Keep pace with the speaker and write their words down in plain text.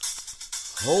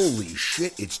Holy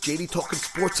shit, it's JD Talking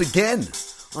Sports again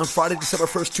on Friday, December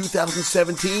 1st,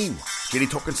 2017.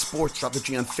 JD Talking Sports, drop the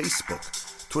G on Facebook,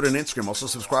 Twitter, and Instagram. Also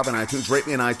subscribe on iTunes, rate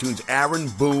me on iTunes. Aaron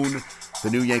Boone,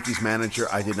 the new Yankees manager.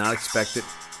 I did not expect it.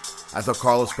 I thought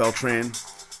Carlos Beltran,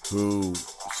 who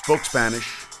spoke Spanish,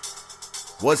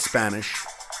 was Spanish,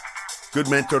 good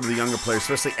mentor to the younger players,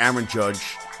 especially Aaron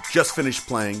Judge, just finished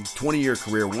playing, 20-year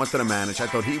career, wanted to manage. I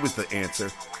thought he was the answer.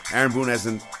 Aaron Boone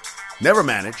hasn't never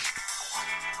managed,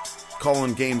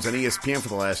 calling games on ESPN for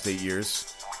the last 8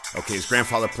 years. Okay, his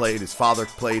grandfather played, his father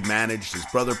played, managed, his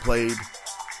brother played.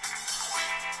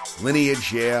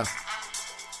 Lineage, yeah.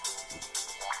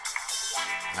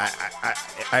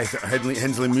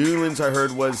 Hensley Mullins, I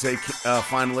heard, was a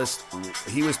finalist.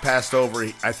 He was passed over.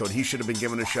 I thought he should have been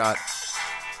given a shot.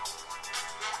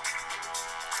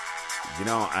 You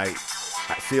know, I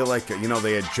feel like,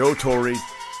 they had Joe Torre,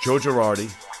 Joe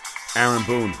Girardi, Aaron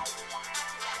Boone.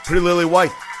 Pretty Lily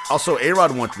White. Also,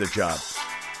 A-Rod wanted the job.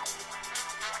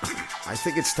 I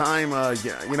think it's time,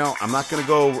 I'm not going to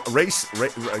go racist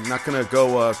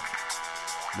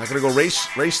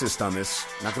on this.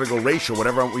 I'm not going to go racial,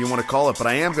 whatever you want to call it, but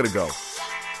I am going to go.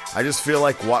 I just feel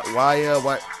like, why,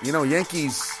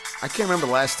 Yankees, I can't remember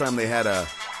the last time they had a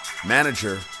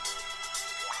manager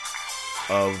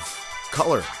of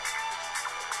color.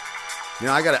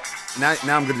 Now I'm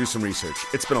going to do some research.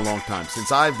 It's been a long time.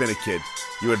 Since I've been a kid,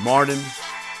 you had Martin.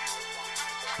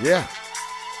 Yeah.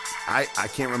 I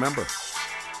can't remember.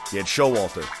 You had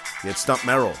Showalter. You had Stump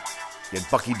Merrill. You had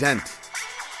Bucky Dent.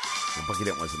 Well, Bucky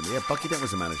Dent wasn't. Yeah, Bucky Dent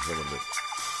was a manager for a little bit.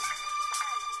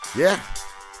 Yeah.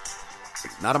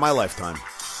 Not in my lifetime.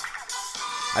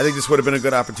 I think this would have been a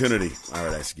good opportunity. All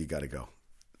right, Isaac, you got to go.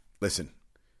 Listen,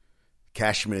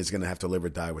 Cashman is going to have to live or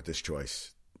die with this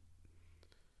choice.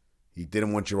 He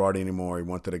didn't want Girardi anymore. He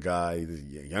wanted a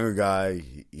younger guy.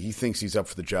 He thinks he's up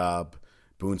for the job.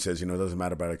 Boone says, it doesn't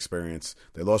matter about experience.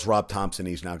 They lost Rob Thompson.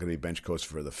 He's now going to be bench coach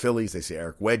for the Phillies. They say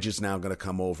Eric Wedge is now going to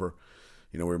come over.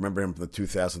 We remember him from the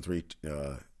 2003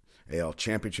 AL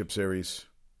Championship Series.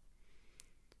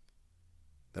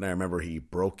 Then I remember he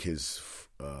tore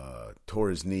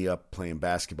his knee up playing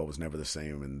basketball, was never the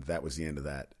same, and that was the end of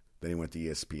that. Then he went to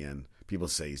ESPN. People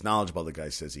say he's knowledgeable. The guy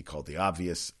says he called the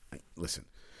obvious. Listen,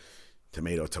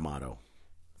 tomato.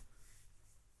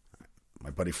 My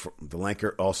buddy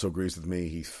Delanker also agrees with me.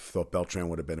 He thought Beltran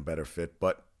would have been a better fit,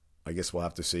 but I guess we'll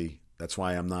have to see. That's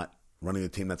why I'm not running the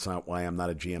team. That's not why I'm not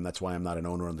a GM. That's why I'm not an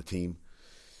owner on the team.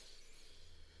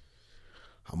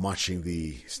 I'm watching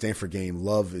the Stanford game.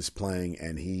 Love is playing,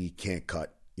 and he can't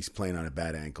cut. He's playing on a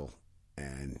bad ankle.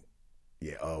 And,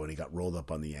 and he got rolled up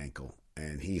on the ankle,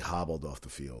 and he hobbled off the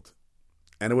field.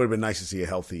 And it would have been nice to see a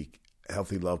healthy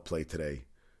Love play today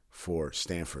for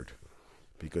Stanford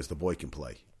because the boy can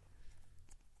play.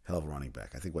 Hell of a running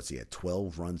back. I think he had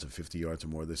 12 runs of 50 yards or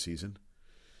more this season.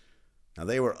 Now,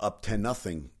 they were up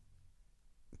 10-0.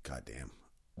 Goddamn.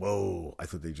 Whoa. I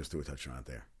thought they just threw a touchdown out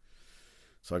there.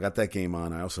 So I got that game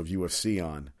on. I also have UFC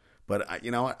on. But,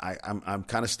 I'm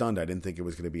kind of stunned. I didn't think it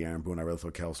was going to be Aaron Boone. I really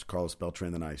thought Carlos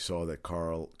Beltran. Then I saw that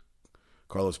Carlos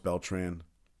Beltran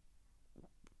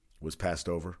was passed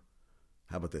over.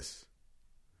 How about this?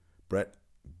 Brett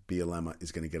Bielema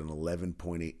is going to get an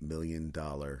 $11.8 million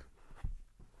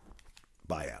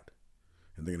buyout.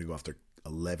 And they're going to go after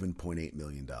 $11.8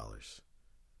 million.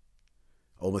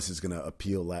 Ole Miss is going to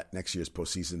appeal next year's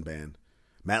postseason ban.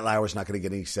 Matt Lauer's not going to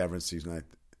get any severance. He's not.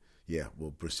 Yeah,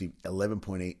 will receive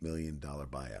 $11.8 million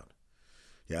buyout.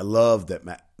 Yeah, I love that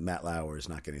Matt Lauer is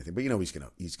not getting anything. But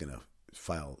he's gonna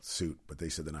file suit. But they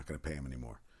said they're not going to pay him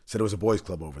anymore. Said it was a boys'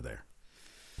 club over there.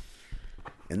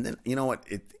 And then you know what?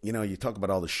 You talk about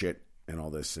all the shit and all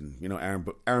this, and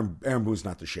Aaron Boone's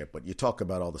not the shit, but you talk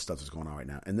about all the stuff that's going on right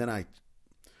now. And then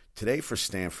today for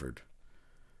Stanford,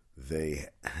 they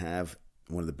have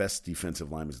one of the best defensive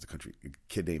linemen in the country, a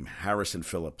kid named Harrison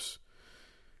Phillips.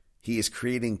 He is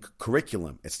creating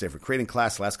curriculum at Stanford, creating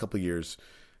class the last couple of years.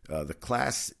 The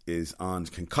class is on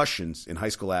concussions in high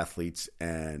school athletes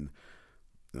and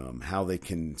how they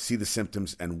can see the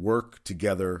symptoms and work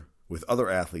together with other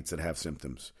athletes that have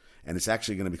symptoms. And it's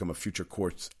actually going to become a future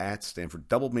course at Stanford,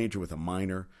 double major with a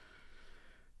minor.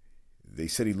 They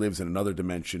said he lives in another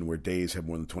dimension where days have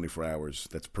more than 24 hours.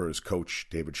 That's per his coach,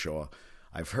 David Shaw.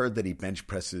 I've heard that he bench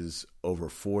presses over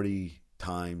 40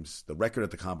 times. The record at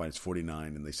the combine is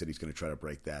 49, and they said he's going to try to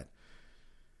break that.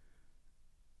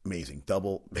 Amazing.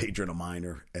 Double major and a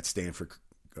minor at Stanford,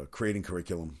 creating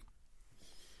curriculum.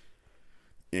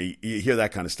 You hear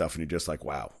that kind of stuff, and you're just like,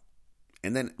 wow.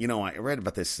 And then, I read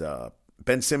about this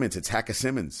Ben Simmons. It's Hacka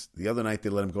Simmons. The other night, they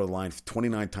let him go to the line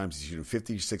 29 times. He's shooting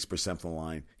 56% from the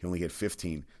line. He only hit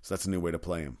 15, so that's a new way to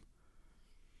play him.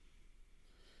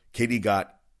 KD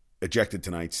got ejected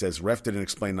tonight. Says ref didn't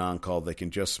explain non-call. They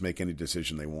can just make any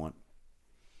decision they want.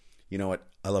 You know what?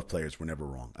 I love players. We're never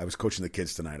wrong. I was coaching the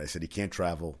kids tonight. I said, you can't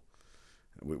travel.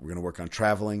 We're going to work on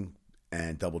traveling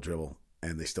and double dribble.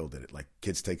 And they still did it. Like,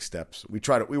 kids take steps. We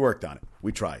tried it. We worked on it.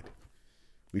 We tried.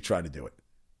 We tried to do it.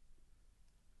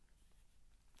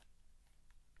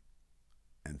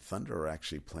 And Thunder are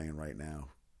actually playing right now.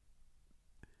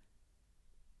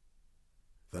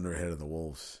 Thunder ahead of the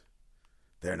Wolves.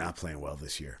 They're not playing well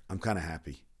this year. I'm kind of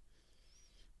happy.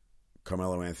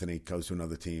 Carmelo Anthony goes to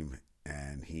another team,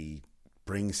 and he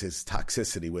brings his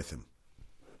toxicity with him.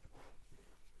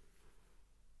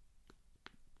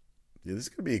 Yeah, this is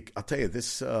going to be, I'll tell you,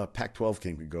 this Pac-12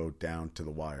 game could go down to the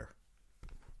wire.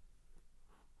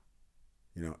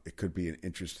 You know, it could be an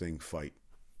interesting fight.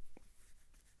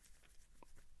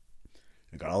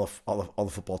 We got all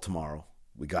the football tomorrow.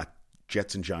 We got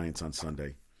Jets and Giants on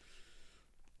Sunday.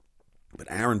 But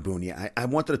Aaron Boone, yeah, I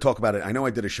wanted to talk about it. I know I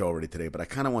did a show already today, but I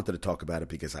kind of wanted to talk about it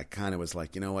because I kind of was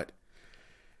like, you know what?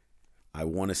 I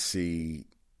want to see.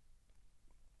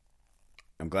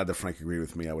 I'm glad that Frank agreed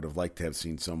with me. I would have liked to have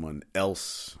seen someone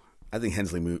else. I think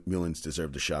Hensley Mullins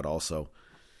deserved a shot also.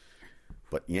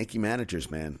 But Yankee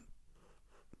managers, man,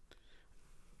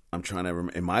 I'm trying to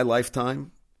remember. In my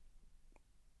lifetime,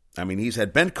 I mean, he's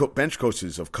had bench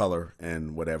coaches of color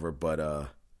and whatever, but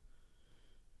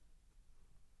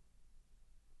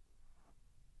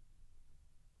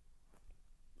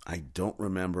I don't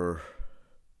remember.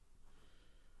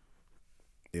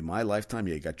 In my lifetime,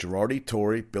 yeah, you got Girardi,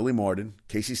 Torrey, Billy Martin,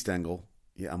 Casey Stengel.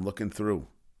 Yeah, I'm looking through.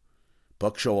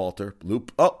 Buck Showalter, Lou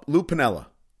Piniella.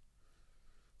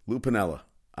 Lou Piniella.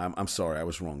 I'm sorry, I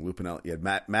was wrong. Lou Piniella. Yeah,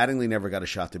 Mattingly never got a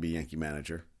shot to be Yankee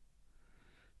manager.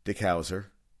 Dick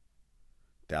Hauser.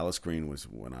 Dallas Green was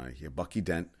Bucky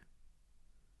Dent.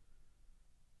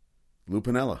 Lou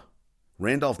Piniella.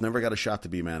 Randolph never got a shot to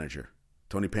be manager.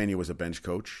 Tony Pena was a bench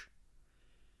coach.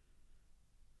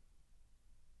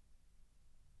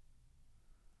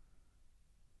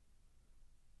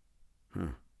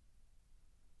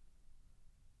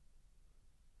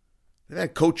 They've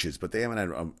had coaches, but they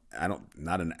haven't had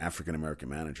not an African American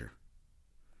manager.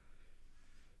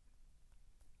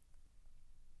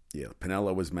 Yeah,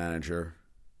 Piniella was manager.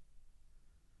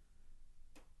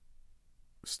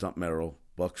 Stump Merrill,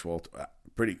 Buck Showalter.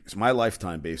 It's my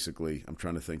lifetime, basically. I'm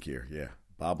trying to think here. Yeah,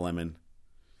 Bob Lemon,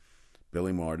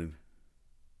 Billy Martin,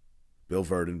 Bill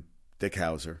Verdon, Dick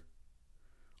Hauser.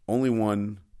 Only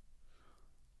one,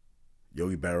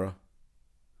 Yogi Berra,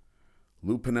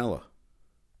 Lou Piniella.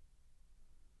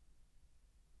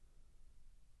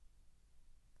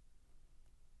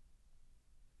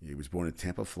 He was born in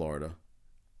Tampa, Florida,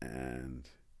 and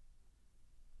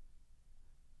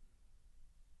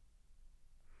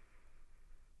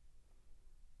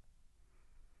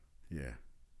yeah,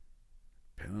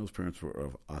 Piniella's parents were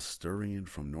of Asturian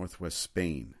from northwest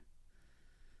Spain.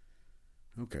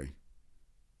 Okay.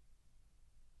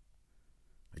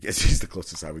 I guess he's the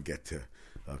closest I would get to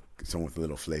someone with a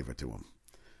little flavor to him.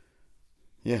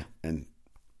 Yeah, and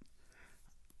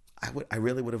I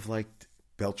really would have liked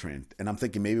Beltran. And I'm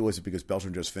thinking maybe was it because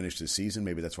Beltran just finished his season?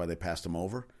 Maybe that's why they passed him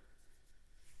over.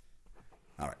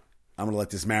 All right. I'm going to let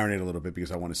this marinate a little bit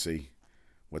because I want to see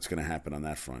what's going to happen on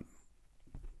that front.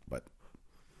 But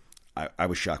I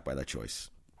was shocked by that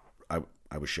choice.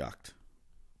 I was shocked.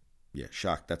 Yeah,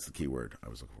 shocked. That's the key word I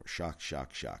was looking for.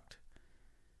 Shocked.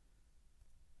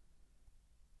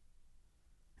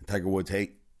 And Tiger Woods,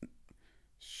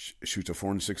 shoots a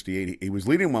 468. He was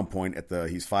leading at one point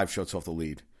he's 5 shots off the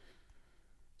lead.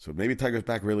 So maybe Tiger's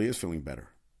back really is feeling better.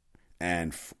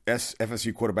 And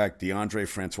FSU quarterback DeAndre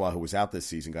Francois, who was out this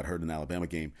season, got hurt in the Alabama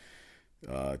game.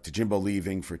 Jimbo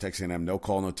leaving for Texas A&M. No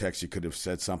call, no text. You could have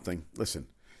said something. Listen,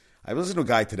 I listened to a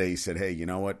guy today. He said, hey, you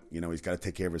know what? He's got to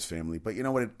take care of his family. But you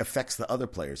know what? It affects the other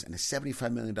players. And a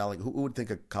 $75 million, who would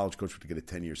think a college coach would get a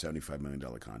 10-year, $75 million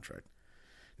contract?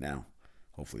 Now,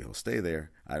 hopefully he'll stay there.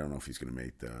 I don't know if he's going to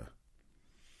make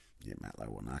Matt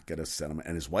Lauer will not get a settlement.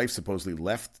 And his wife supposedly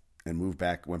left and went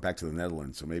back to the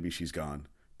Netherlands. So maybe she's gone.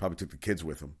 Probably took the kids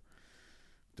with him.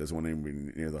 Doesn't want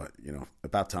anybody near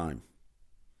about time.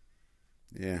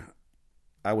 Yeah,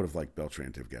 I would have liked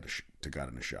Beltran to have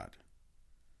gotten a shot.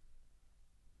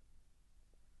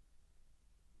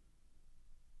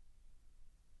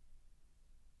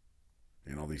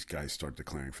 And all these guys start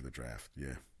declaring for the draft.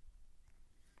 Yeah.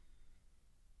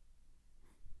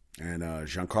 And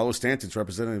Giancarlo Stanton's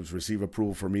representatives receive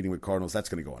approval for a meeting with Cardinals. That's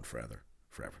going to go on forever.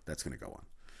 That's going to go on.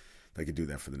 They could do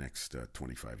that for the next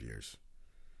 25 years.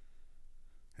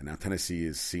 And now Tennessee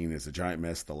is seen as a giant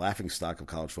mess, the laughing stock of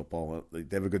college football. They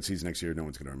have a good season next year. No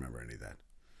one's going to remember any of that.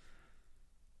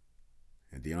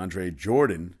 And DeAndre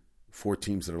Jordan, 4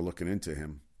 teams that are looking into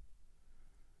him.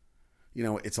 You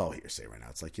know, it's all hearsay right now.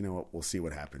 It's like, you know what, we'll see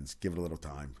what happens. Give it a little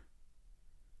time.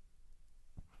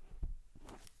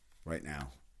 Right now.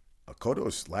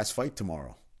 Cotto's last fight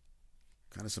tomorrow.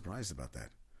 Kind of surprised about that.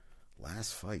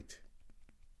 Last fight.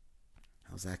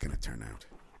 How's that going to turn out?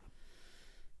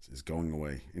 Is going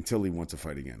away until he wants to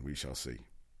fight again. We shall see.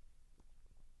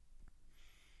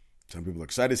 Some people are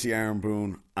excited to see Aaron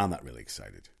Boone. I'm not really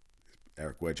excited.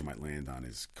 Eric Wedge might land on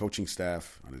his coaching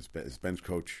staff, on his bench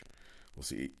coach. We'll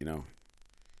see. You know,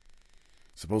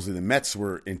 supposedly the Mets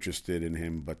were interested in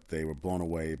him, but they were blown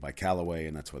away by Callaway,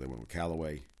 and that's why they went with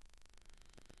Callaway.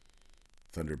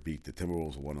 Thunder beat the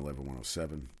Timberwolves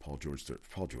 111-107. Paul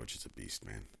George is a beast,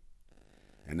 man.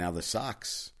 And now the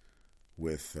Sox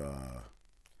with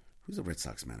who's the Red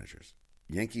Sox managers?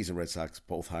 Yankees and Red Sox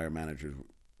both hire managers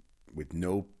with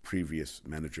no previous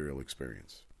managerial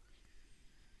experience.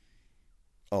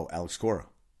 Oh, Alex Cora,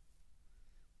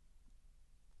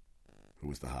 who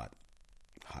was the hot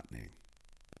name.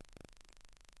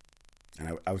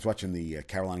 And I was watching the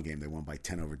Carolina game. They won by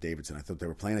 10 over Davidson. I thought they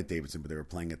were playing at Davidson, but they were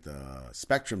playing at the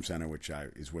Spectrum Center, which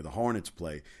is where the Hornets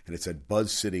play. And it said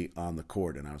Buzz City on the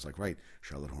court. And I was like, right,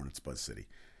 Charlotte Hornets, Buzz City.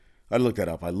 I looked that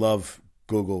up. I love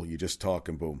Google. You just talk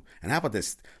and boom. And how about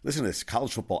this? Listen to this.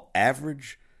 College football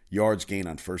average yards gain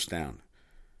on first down.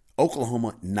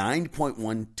 Oklahoma,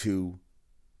 9.12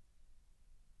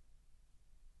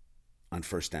 on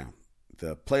first down.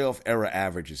 The playoff era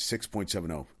average is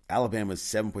 6.70. Alabama's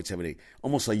 7.78.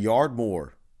 Almost a yard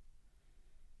more.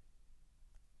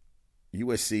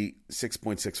 USC,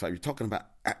 6.65. You're talking about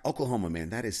Oklahoma,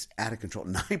 man. That is out of control.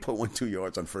 9.12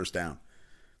 yards on first down.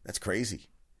 That's crazy.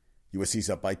 USC's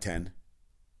up by 10.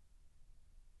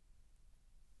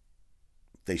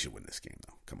 They should win this game,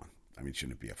 though. Come on. I mean,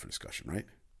 shouldn't it be up for discussion, right?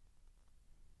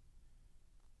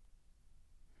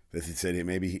 They said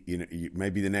maybe, you know,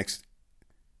 maybe the next...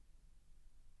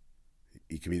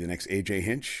 He could be the next A.J.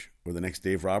 Hinch or the next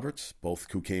Dave Roberts, both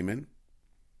who came in.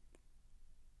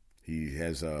 He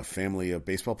has a family of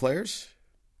baseball players.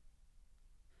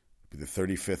 Be the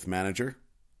 35th manager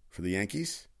for the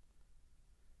Yankees.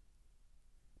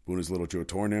 Boone is a little Joe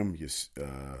Tornham.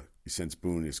 He sense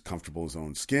Boone is comfortable in his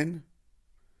own skin.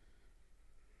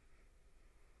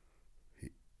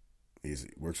 He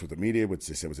works with the media, which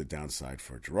they said was a downside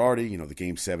for Girardi. You know, the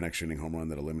Game 7 extra inning home run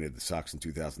that eliminated the Sox in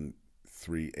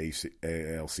 2003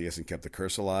 ALCS and kept the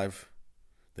curse alive.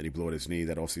 Then he blew out his knee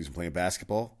that offseason playing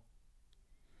basketball.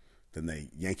 Then the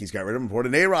Yankees got rid of him and brought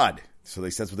in A-Rod. So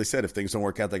that's what they said. If things don't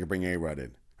work out, they could bring A-Rod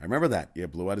in. I remember that. Yeah,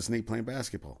 blew out his knee playing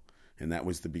basketball. And that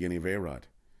was the beginning of A-Rod.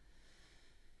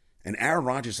 And Aaron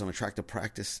Rodgers on a track to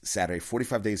practice Saturday,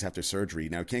 45 days after surgery.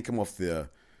 Now, he can't come off the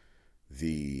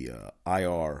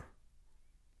IR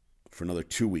for another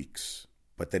 2 weeks.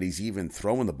 But that he's even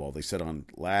throwing the ball. They said on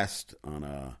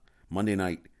Monday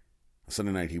night,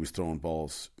 Sunday night, he was throwing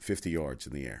balls 50 yards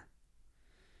in the air.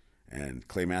 And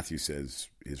Clay Matthews says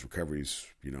his recovery's,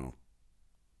 you know,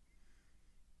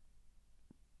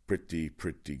 pretty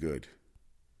good.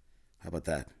 How about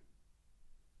that?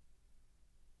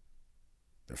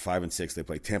 They're 5-6. They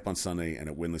play Tampa on Sunday and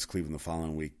at winless Cleveland the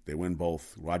following week. They win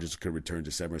both. Rodgers could return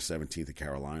December 17th to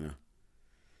Carolina.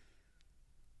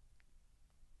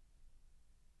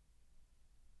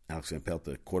 Alex Van Pelt,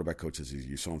 the quarterback coach, says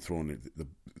you saw him throwing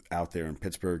out there in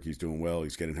Pittsburgh. He's doing well.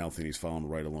 He's getting healthy, and he's following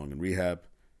right along in rehab.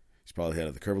 He's probably ahead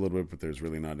of the curve a little bit, but there's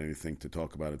really not anything to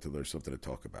talk about until there's something to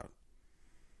talk about.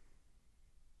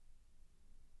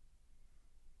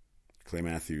 Clay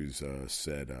Matthews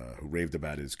said, who raved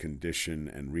about his condition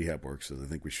and rehab work, says, I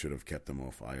think we should have kept him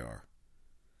off IR.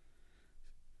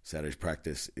 Saturday's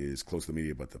practice is close to the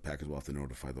media, but the Packers will have to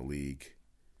notify the league.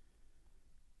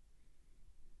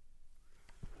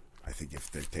 I think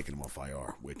if they're taking him off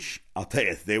IR, which I'll tell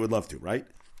you, they would love to, right?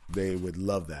 They would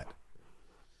love that.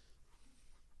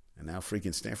 And now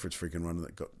freaking Stanford's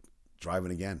freaking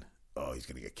driving again. Oh, he's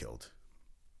going to get killed.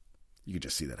 You could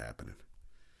just see that happening.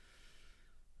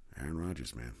 Aaron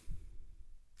Rodgers, man.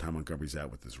 Tom Montgomery's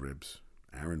out with his ribs.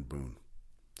 Aaron Boone.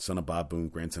 Son of Bob Boone,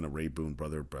 grandson of Ray Boone,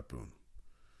 brother of Brett Boone.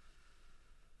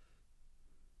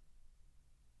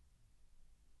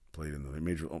 Played in the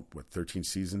major, 13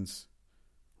 seasons?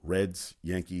 Reds,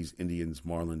 Yankees, Indians,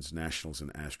 Marlins, Nationals,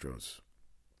 and Astros.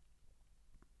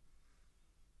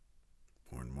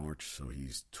 Born in March, so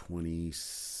he's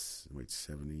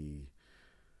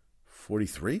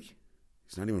 43?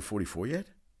 He's not even 44 yet?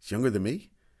 He's younger than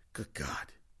me? Good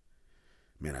God.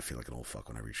 Man, I feel like an old fuck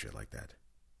when I read shit like that.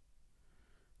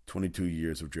 22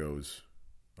 years of Joe's.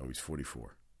 Oh, he's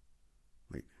 44.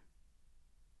 Wait.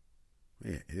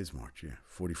 Yeah, it is March, yeah.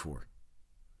 44.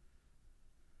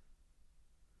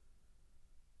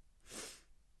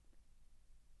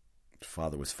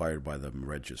 father was fired by the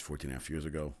Red just 14 and a half years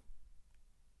ago.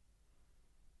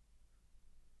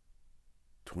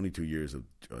 22 years of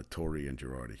Torre and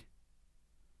Girardi.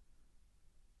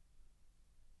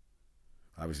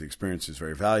 Obviously, experience is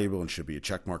very valuable and should be a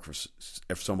check mark for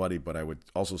somebody, but I would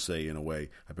also say, in a way,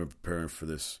 I've been preparing for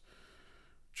this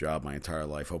job my entire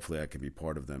life. Hopefully, I can be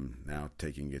part of them now,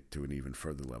 taking it to an even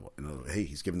further level. And hey,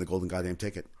 he's given the golden goddamn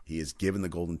ticket. He is given the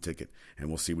golden ticket, and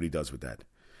we'll see what he does with that.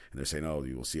 And they're saying, oh,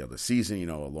 you will see how the season,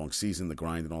 a long season, the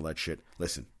grind and all that shit.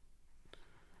 Listen,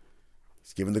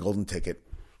 he's given the golden ticket.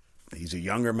 He's a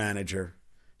younger manager.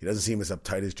 He doesn't seem as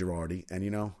uptight as Girardi,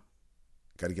 and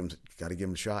got to give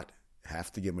him a shot.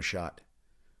 Have to give him a shot.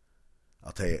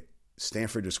 I'll tell you,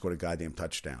 Stanford just scored a goddamn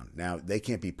touchdown. Now, they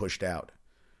can't be pushed out,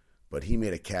 but he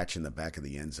made a catch in the back of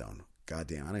the end zone.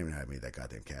 Goddamn, I don't even know how he made that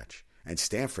goddamn catch. And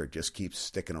Stanford just keeps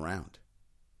sticking around.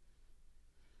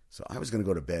 So I was going to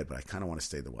go to bed, but I kind of want to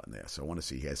stay the one there. So I want to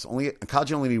see.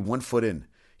 College only need 1 foot in.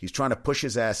 He's trying to push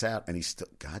his ass out, and he's still,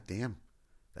 goddamn,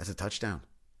 that's a touchdown.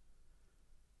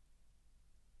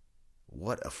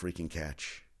 What a freaking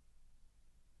catch.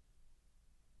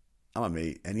 I'm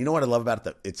amazed. And you know what I love about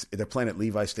it? They're playing at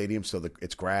Levi Stadium, so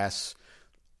it's grass.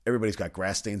 Everybody's got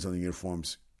grass stains on the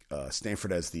uniforms.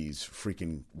 Stanford has these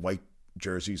freaking white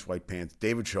jerseys, white pants.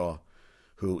 David Shaw,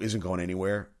 who isn't going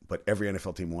anywhere, but every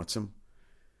NFL team wants him.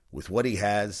 With what he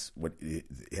has, what he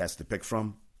has to pick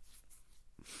from,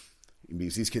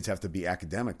 because these kids have to be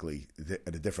academically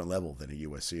at a different level than a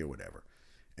USC or whatever.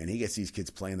 And he gets these kids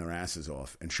playing their asses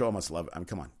off. And Shaw must love it. I mean,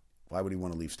 come on. Why would he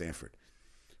want to leave Stanford?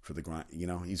 For the grind,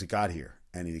 he's a god here,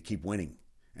 and he keep winning.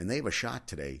 And they have a shot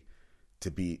today to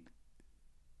beat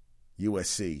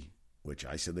USC, which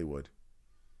I said they would.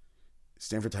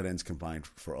 Stanford tight ends combined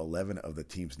for 11 of the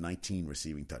team's 19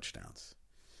 receiving touchdowns.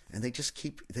 And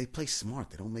they play smart.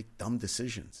 They don't make dumb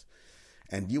decisions.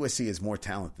 And USC has more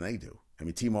talent than they do. I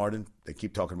mean, T. Martin, they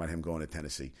keep talking about him going to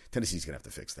Tennessee. Tennessee's going to have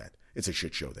to fix that. It's a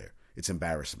shit show there. It's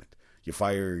embarrassment. You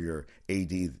fire your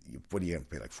AD, what do you have to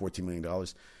pay, like $14 million?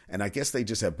 And I guess they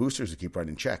just have boosters who keep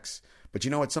writing checks. But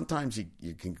you know what? Sometimes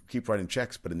you can keep writing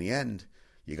checks, but in the end,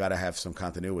 you got to have some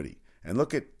continuity. And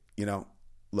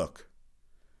look,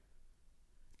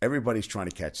 everybody's trying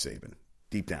to catch Saban.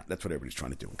 Deep down, that's what everybody's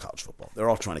trying to do in college football. They're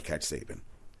all trying to catch Saban.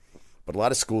 But a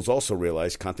lot of schools also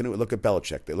realize continuity. Look at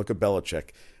Belichick. They look at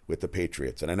Belichick with the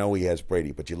Patriots. And I know he has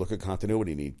Brady, but you look at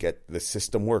continuity need. Get the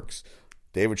system works.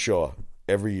 David Shaw,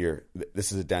 every year,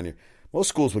 this is a down year. Most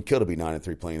schools would kill to be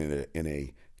 9-3 playing in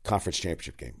a conference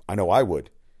championship game. I know I would.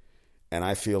 And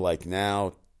I feel like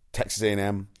now Texas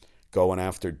A&M going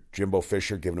after Jimbo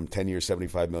Fisher, giving him 10 years,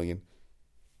 $75 million.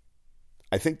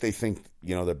 I think they think,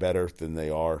 they're better than they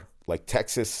are. Like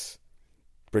Texas,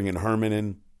 bringing Herman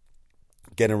in,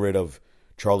 getting rid of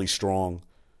Charlie Strong.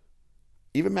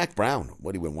 Even Mac Brown,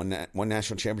 what did he win? One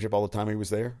national championship all the time he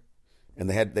was there? And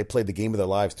they played the game of their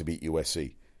lives to beat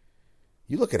USC.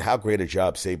 You look at how great a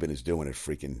job Saban is doing at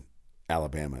freaking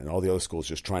Alabama and all the other schools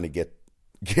just trying to get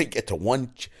to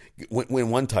win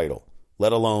one title,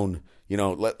 let alone,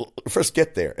 first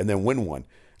get there and then win one.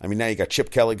 I mean, now you got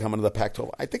Chip Kelly coming to the Pac-12.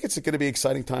 I think it's going to be an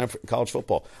exciting time for college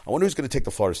football. I wonder who's going to take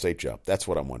the Florida State job. That's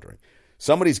what I'm wondering.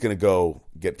 Somebody's going to go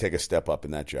take a step up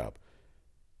in that job.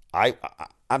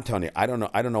 I'm telling you, I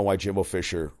don't know why Jimbo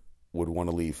Fisher would want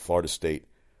to leave Florida State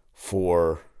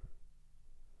for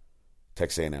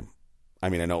Texas A&M. I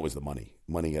mean, I know it was the money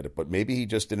at it, but maybe he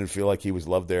just didn't feel like he was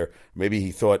loved there. Maybe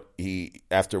he thought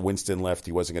after Winston left,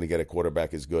 he wasn't going to get a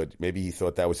quarterback as good. Maybe he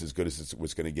thought that was as good as it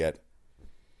was going to get.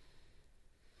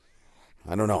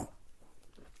 I don't know.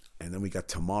 And then we got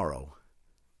tomorrow,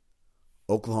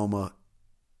 Oklahoma,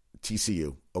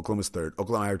 TCU. Oklahoma's third.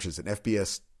 Oklahoma Irish is an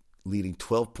FBS leading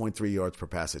 12.3 yards per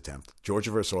pass attempt.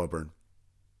 Georgia versus Auburn.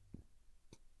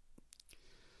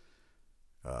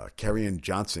 Kerryon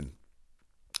Johnson,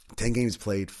 10 games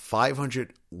played,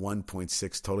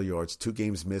 501.6 total yards, 2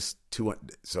 games missed.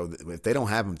 So if they don't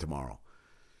have him tomorrow,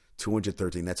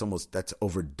 213. That's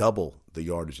over double the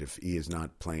yardage if he is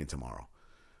not playing tomorrow.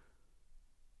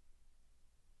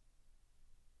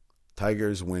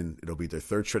 Tigers win. It'll be their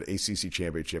third straight ACC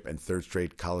championship and third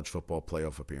straight college football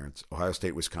playoff appearance. Ohio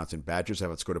State, Wisconsin. Badgers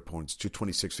have outscored opponents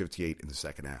 226-58 in the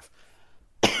second half.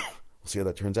 We'll see how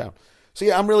that turns out. So,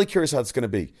 yeah, I'm really curious how it's going to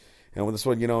be. And with this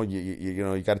one,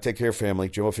 you got to take care of family.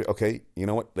 Jimbo, okay, you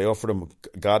know what? They offered him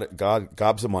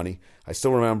gobs of money. I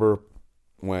still remember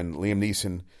when Liam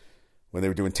Neeson, when they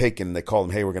were doing Taken, they called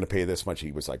him, hey, we're going to pay you this much.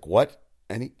 He was like, what?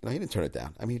 And he didn't turn it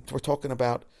down. I mean, we're talking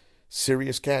about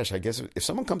serious cash. I guess if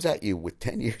someone comes at you with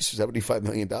 10 years for $75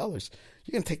 million, you're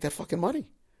going to take that fucking money.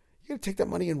 You're going to take that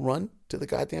money and run to the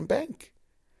goddamn bank.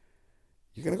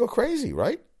 You're going to go crazy,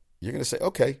 right? You're going to say,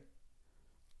 okay,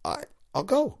 I'll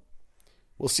go.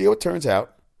 We'll see how it turns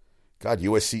out. God,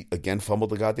 USC again fumbled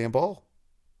the goddamn ball.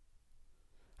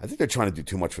 I think they're trying to do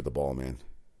too much with the ball, man.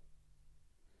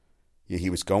 Yeah, he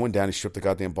was going down. He stripped the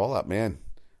goddamn ball out, man.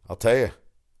 I'll tell you.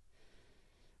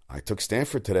 I took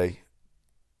Stanford today.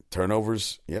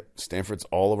 Turnovers, yep, Stanford's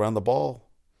all around the ball.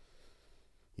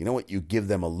 You know what? You give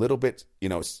them a little bit,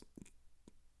 USC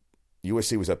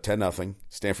was up 10-0.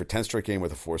 Stanford 10 straight game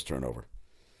with a forced turnover.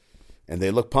 And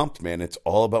they look pumped, man. It's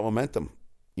all about momentum.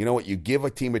 You know what? You give a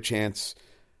team a chance.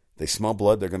 They smell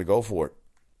blood. They're going to go for it.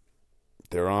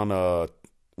 They're on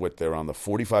they're on the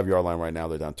 45-yard line right now.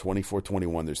 They're down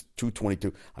 24-21. There's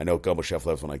 2:22. I know Gumbo Chef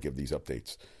loves when I give these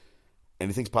updates.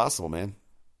 Anything's possible, man.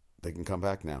 They can come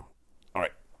back now. All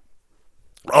right.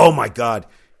 Oh, my God.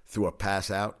 Threw a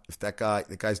pass out. If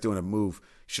the guy's doing a move,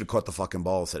 should have caught the fucking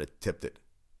ball instead of tipped it.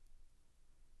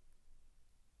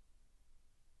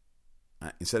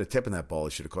 Instead of tipping that ball,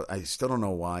 he should have caught. I still don't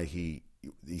know why he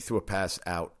threw a pass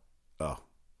out. Oh.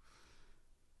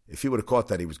 If he would have caught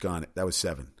that, he was gone. That was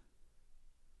 7.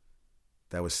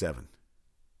 That was 7.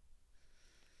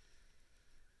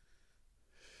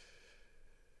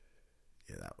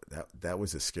 Yeah, that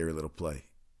was a scary little play.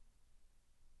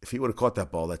 If he would have caught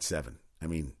that ball, that's 7. I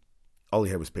mean, all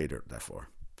he had was pay dirt that far.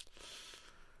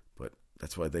 But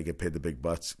that's why they get paid the big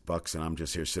bucks, and I'm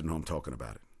just here sitting home talking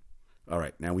about it. All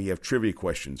right, now we have trivia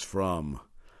questions from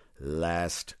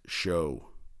last show.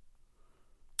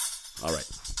 All right.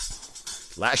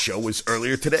 Last show was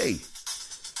earlier today.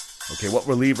 Okay, what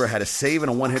reliever had a save and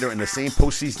a one-hitter in the same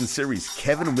postseason series?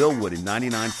 Kevin Willwood in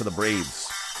 99 for the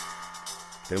Braves.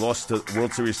 They lost the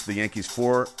World Series to the Yankees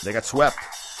 4. They got swept.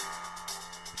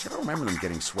 I don't remember them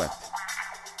getting swept.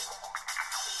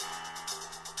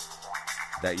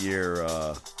 That year,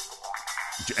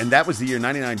 and that was the year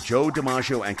 99. Joe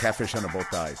DiMaggio and Catfish Hunter both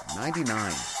died.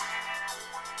 99.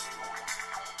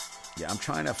 Yeah, I'm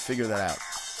trying to figure that out.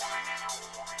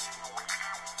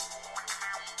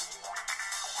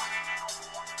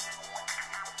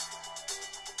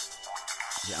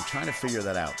 Yeah, I'm trying to figure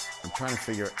that out.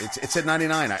 It's at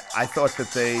 99. I thought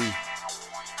that they...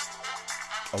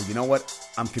 Oh, you know what?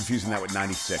 I'm confusing that with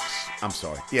 96. I'm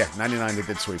sorry. Yeah, 99, they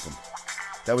did sweep them.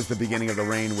 That was the beginning of the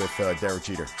reign with Derek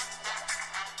Jeter.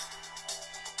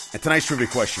 And tonight's trivia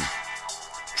question.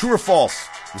 True or false?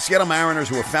 The Seattle Mariners,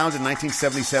 who were founded in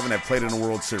 1977, have played in a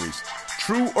World Series.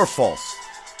 True or false?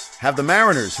 Have the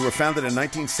Mariners, who were founded in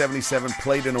 1977,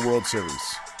 played in a World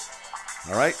Series?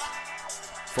 All right?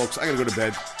 Folks, I got to go to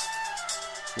bed.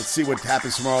 Let's see what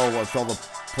happens tomorrow with all the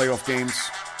playoff games.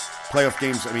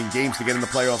 Games to get in the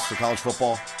playoffs for college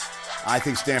football. I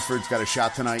think Stanford's got a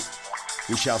shot tonight.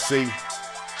 We shall see.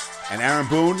 And Aaron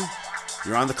Boone,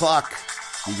 you're on the clock.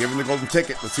 You give him the golden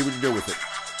ticket. Let's see what you do with it.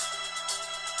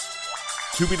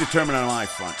 To be determined on my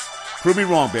front. Prove me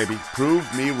wrong, baby. Prove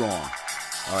me wrong.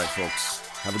 All right, folks.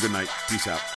 Have a good night. Peace out.